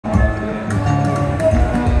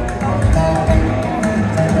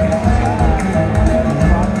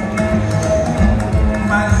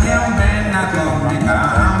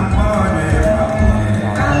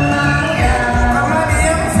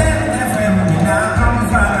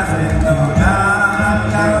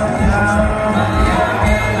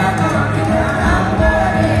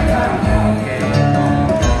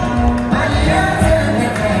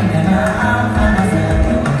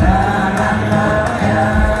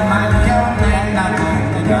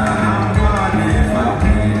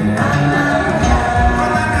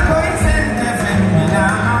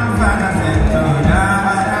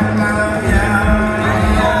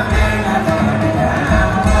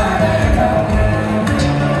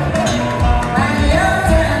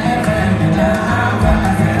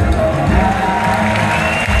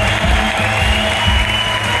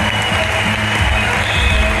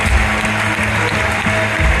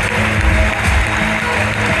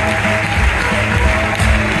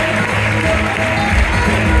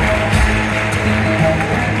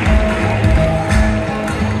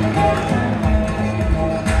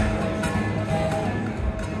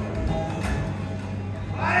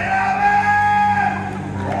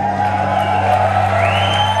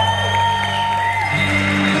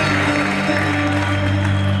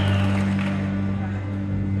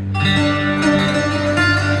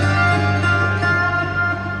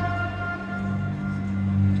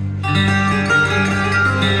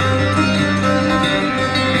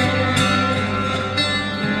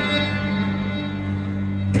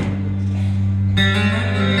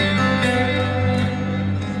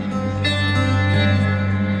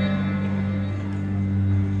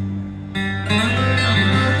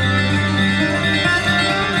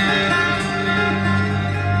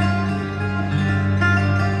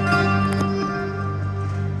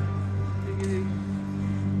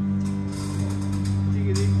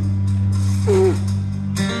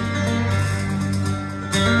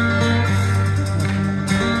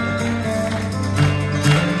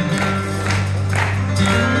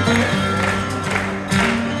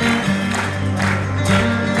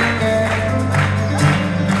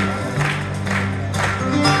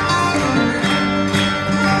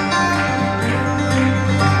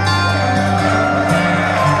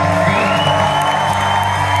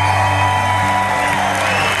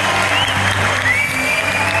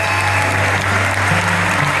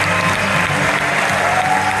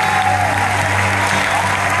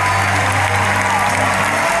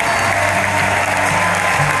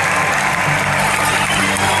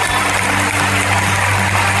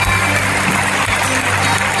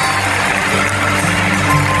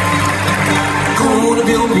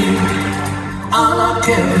me, all I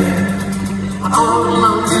carry, all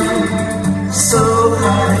mountain, so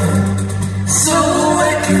high, so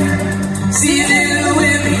I can see you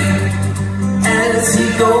with me as he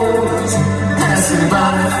goes passing by.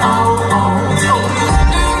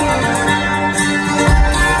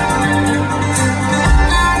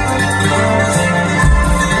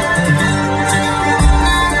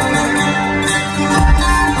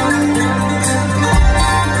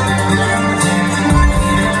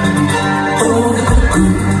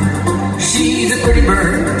 She's a pretty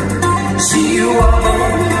bird, she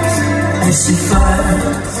wobbles and she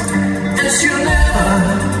flies, and she'll never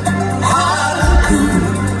cuckoo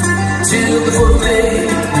till the full day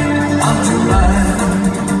of July.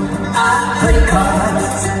 I play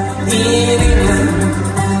cards in England,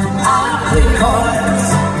 I play cards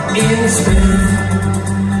in Spain.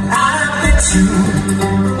 I bet you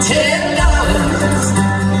 $10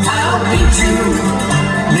 I'll beat you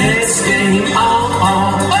next game.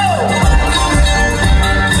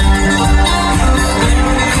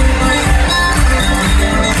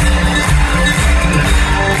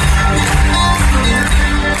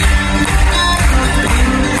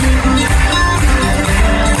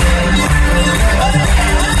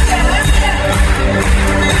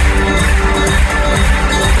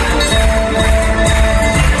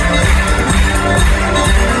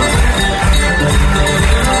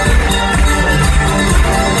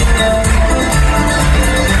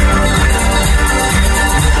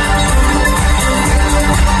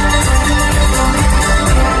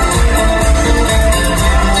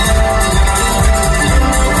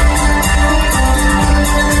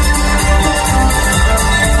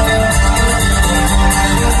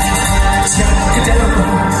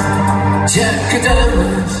 Jack of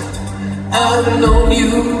diamonds, I've known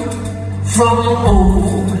you from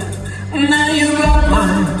old. Now you rock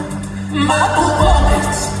my blue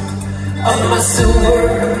pockets of my silver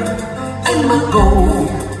and my gold.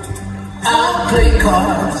 I'll play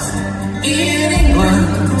cards in England,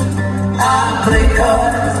 I'll play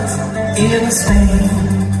cards in Spain.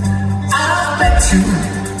 I'll bet you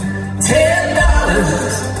 $10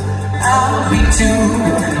 I'll beat you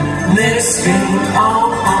next game.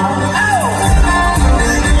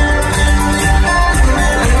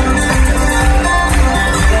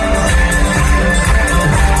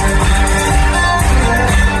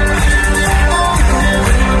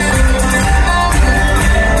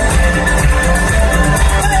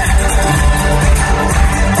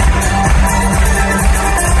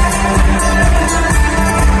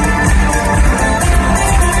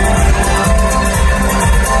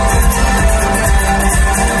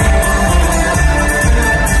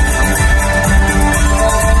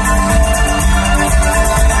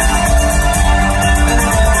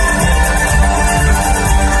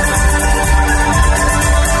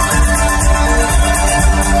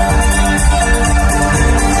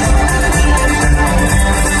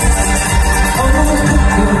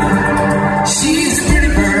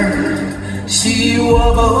 She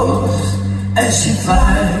wobbles as she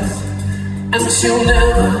flies, and she'll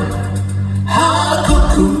never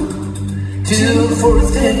cuckoo till the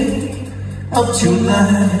 4th day of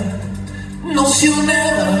July. No, she'll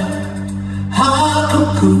never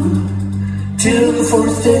cuckoo till the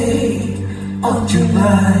 4th day of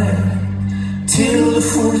July. Till the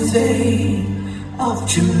 4th day of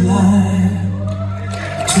July.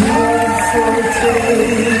 Till the 4th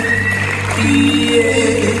day.